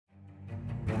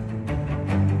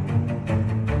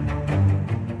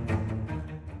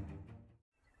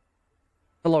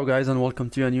Hello guys and welcome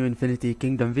to a new Infinity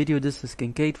Kingdom video. This is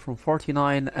Kincaid from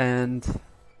 49, and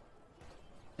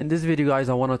in this video guys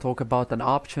I want to talk about an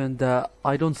option that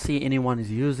I don't see anyone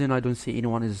is using, I don't see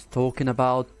anyone is talking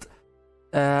about.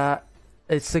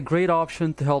 It's a great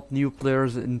option to help new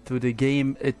players into the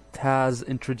game. It has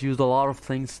introduced a lot of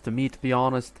things to me, to be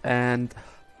honest, and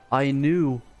I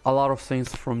knew a lot of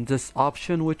things from this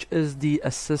option, which is the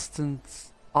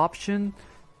assistance option.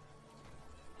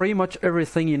 Pretty much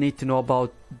everything you need to know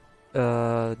about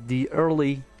the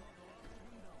early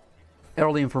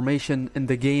information in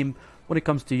the game when it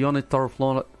comes to unit tower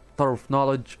of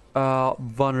knowledge,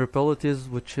 vulnerabilities,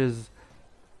 which is,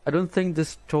 I don't think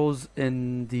this shows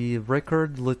in the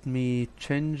record. Let me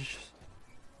change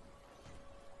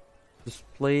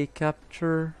display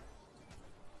capture.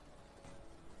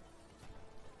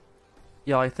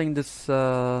 Yeah, I think this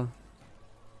it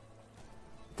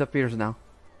appears now.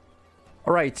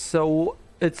 Alright, so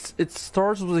it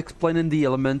starts with explaining the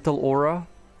elemental aura,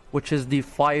 which is the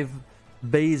 5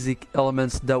 basic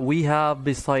elements that we have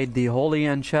beside the holy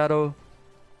and shadow.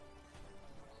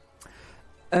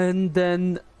 And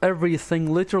then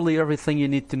everything, literally everything you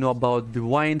need to know about the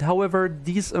wind. However,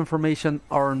 these information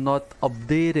are not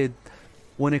updated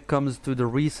when it comes to the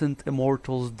recent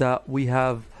immortals that we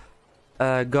have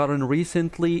gotten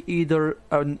recently. Either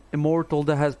an immortal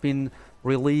that has been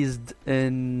released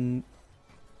in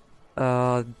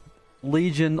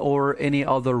Legion or any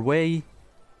other way.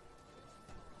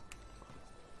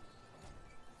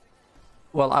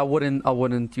 Well, I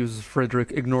wouldn't use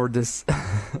Frederick, ignore this.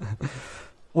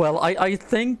 Well, I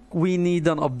think we need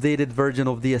an updated version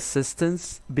of the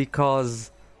assistance,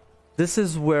 because this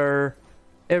is where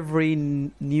every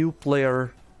new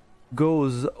player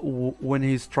goes when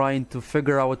he's trying to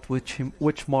figure out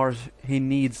which Mars he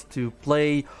needs to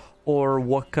play, or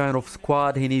what kind of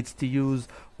squad he needs to use,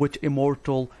 which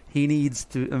immortal he needs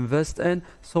to invest in.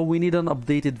 So we need an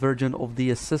updated version of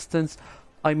the assistance.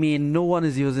 I mean, no one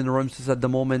is using Ramses at the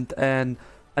moment, and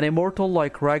an immortal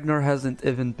like Ragnar hasn't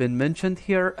even been mentioned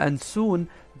here, and soon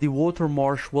the Water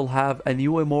Marsh will have a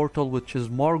new immortal, which is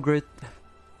Margaret.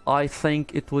 I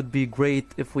think it would be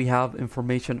great if we have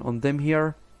information on them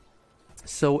here.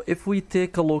 So if we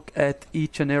take a look at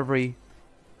each and every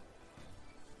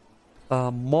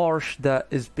marsh that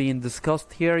is being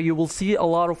discussed here, you will see a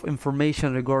lot of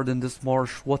information regarding this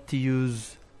marsh, what to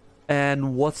use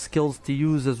and what skills to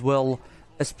use as well,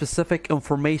 a specific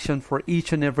information for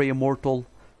each and every immortal.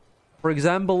 For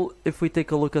example, if we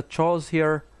take a look at Charles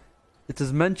here, it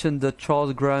is mentioned that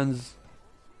Charles grants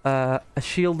a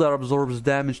shield that absorbs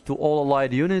damage to all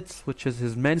allied units, which is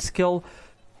his main skill.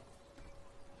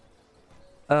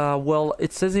 Well,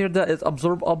 it says here that it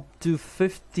absorbs up to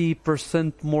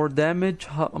 50% more damage.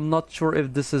 I'm not sure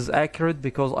if this is accurate,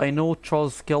 because I know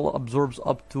Charles' skill absorbs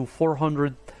up to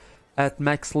 400 at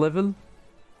max level.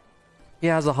 He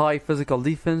has a high physical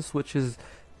defense, which is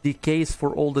the case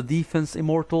for all the defense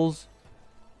immortals.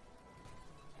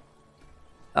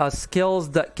 Skills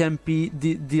that can be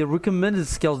the recommended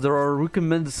skills. There are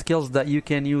recommended skills that you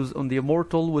can use on the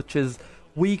immortal, which is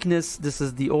weakness. This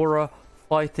is the aura.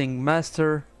 Fighting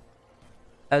Master,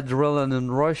 Adrenaline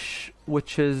Rush,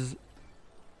 which is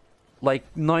like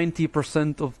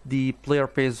 90% of the player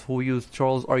base who use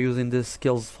Charles are using these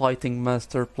skills, Fighting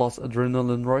Master plus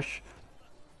Adrenaline Rush.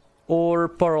 Or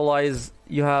Paralyze,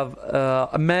 you have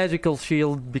a magical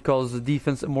shield, because the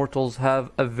defense immortals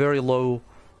have a very low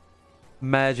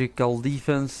magical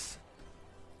defense.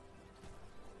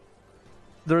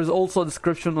 There is also a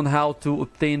description on how to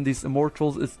obtain these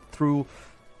immortals. It's through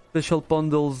special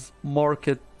bundles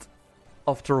market.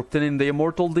 After obtaining the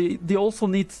immortal, they also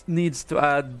needs to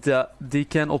add that they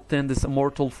can obtain this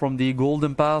immortal from the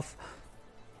golden path.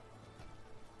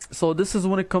 So this is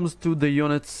when it comes to the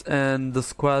units and the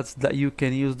squads that you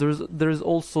can use. There's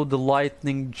also the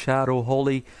lightning, shadow,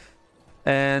 holy,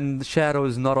 and shadow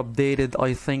is not updated.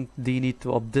 I think they need to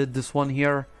update this one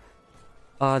here.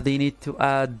 They need to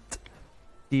add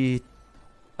the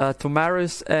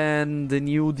Tomaris and the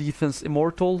new defense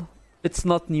immortal. It's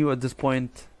not new at this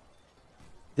point.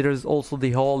 There is also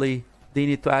the holy. They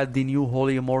need to add the new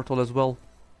holy immortal as well.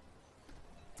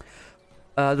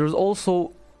 There's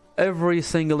also every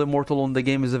single immortal on the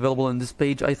game is available on this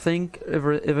page. I think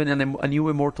even a new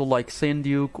immortal like Saint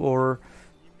Duke or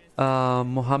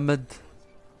Muhammad.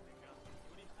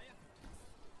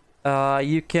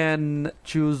 You can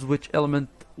choose which element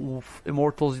of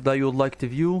immortals that you would like to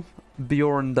view.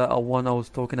 Beyond the one I was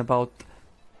talking about,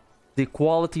 the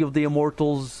quality of the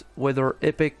immortals, whether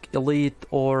epic, elite,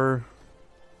 or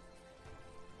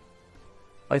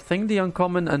I think the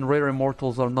uncommon and rare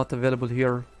immortals are not available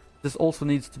here. This also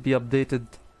needs to be updated.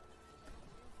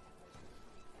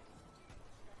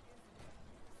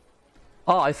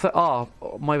 Oh,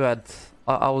 my bad.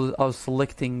 I was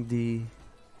selecting the.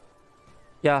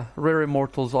 Yeah, rare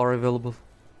immortals are available.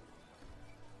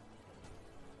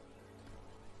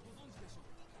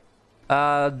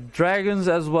 Dragons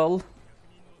as well.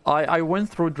 I went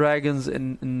through dragons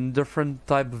in different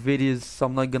type of videos, so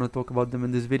I'm not gonna talk about them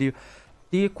in this video.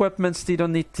 The equipments, you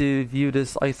don't need to view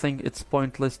this. I think it's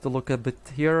pointless to look at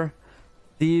it here.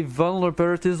 The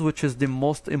vulnerabilities, which is the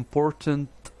most important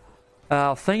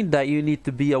thing that you need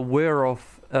to be aware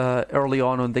of early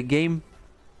on in the game.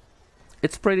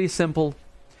 It's pretty simple.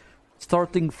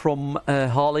 Starting from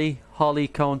Holly. Holly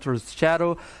counters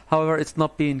Shadow. However, it's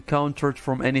not being countered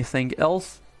from anything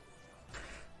else.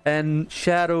 And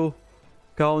Shadow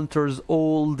counters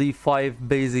all the 5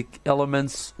 basic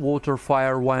elements: water,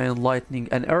 fire, wind, lightning,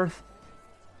 and earth.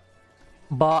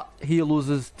 But he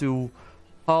loses to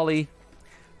Holly.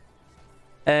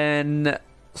 And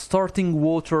starting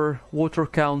water, water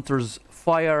counters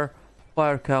fire,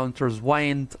 fire counters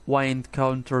wind, wind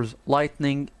counters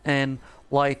lightning, and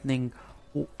lightning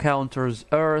counters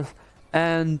earth,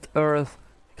 and earth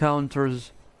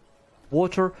counters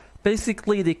water.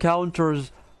 Basically, the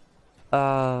counters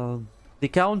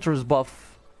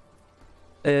buff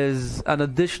is an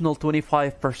additional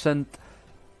 25%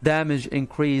 damage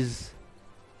increase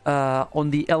on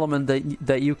the element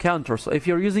that you counter. So if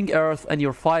you're using earth and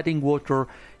you're fighting water,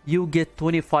 you get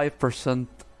 25%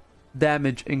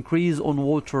 damage increase on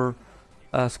water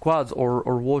squads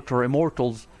or water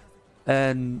immortals.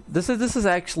 And this is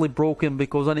actually broken,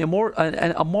 because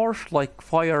a marsh like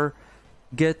fire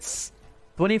gets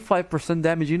 25%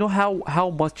 damage. You know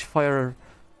how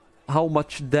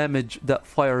much damage that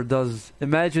fire does.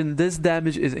 Imagine this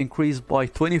damage is increased by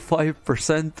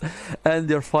 25%, and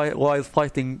they're while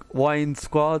fighting wind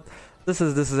squad. This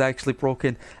is actually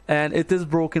broken, and it is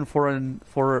broken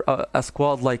for a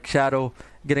squad like Shadow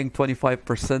getting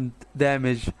 25%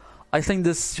 damage. I think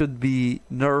this should be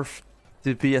nerfed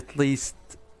to be at least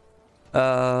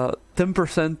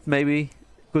 10%, maybe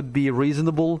could be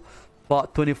reasonable,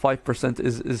 but 25%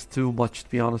 is too much, to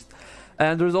be honest.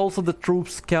 And there's also the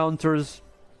troops counters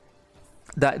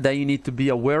that you need to be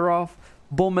aware of.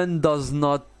 Bowman does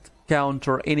not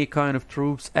counter any kind of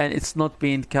troops, and it's not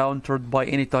being countered by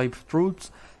any type of troops.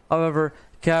 However,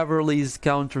 cavalries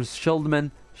counters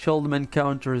shieldmen, shieldmen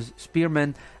counters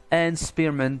spearmen, and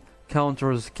spearmen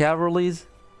counters cavalries.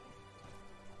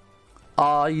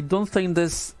 I don't think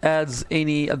this adds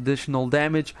any additional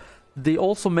damage. They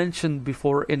also mentioned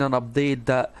before in an update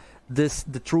that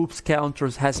the troops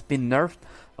counters has been nerfed.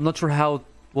 I'm not sure how it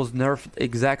was nerfed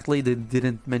exactly. They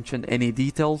didn't mention any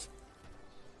details.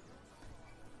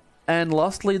 And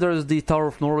lastly, there's the Tower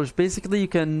of Knowledge. Basically, you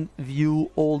can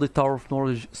view all the Tower of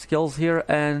Knowledge skills here,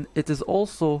 and it is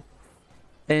also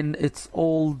in its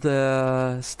old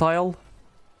style.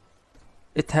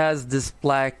 It has this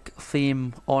black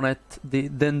theme on it.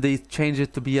 Then they changed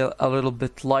it to be a little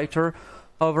bit lighter.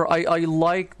 However, I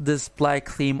like this black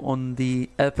theme on the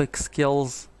epic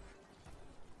skills.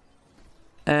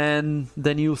 And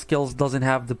the new skills doesn't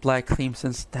have the black theme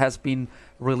since it has been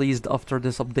released after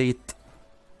this update.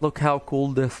 Look how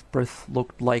cool Death Breath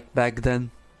looked like back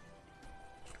then.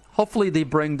 Hopefully they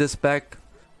bring this back.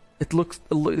 It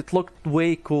looked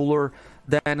way cooler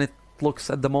than it looks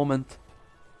at the moment.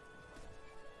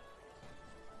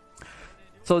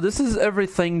 So this is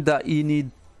everything that you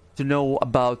need to know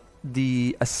about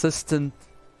the assistant.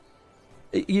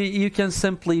 You can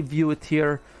simply view it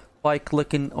here by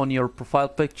clicking on your profile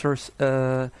pictures,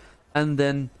 and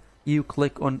then you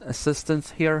click on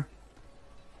assistants here.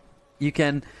 You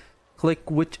can click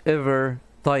whichever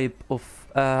type of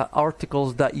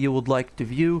articles that you would like to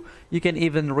view. You can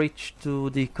even reach to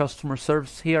the customer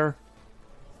service here.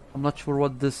 I'm not sure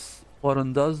what this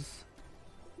button does.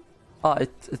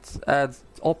 It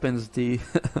opens the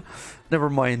never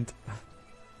mind.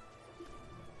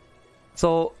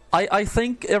 So I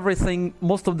think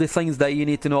most of the things that you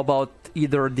need to know about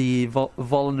either the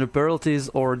vulnerabilities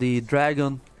or the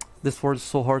dragon, this word is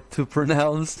so hard to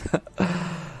pronounce,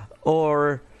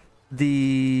 or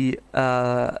the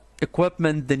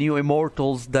equipment, the new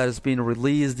immortals that has been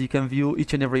released. You can view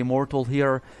each and every immortal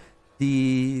here.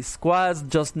 The squads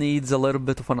just needs a little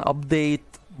bit of an update,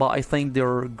 but I think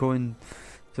they're going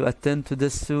to attend to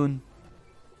this soon.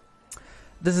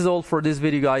 This is all for this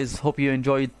video, guys. Hope you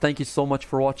enjoyed. Thank you so much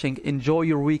for watching. Enjoy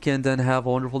your weekend and have a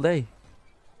wonderful day.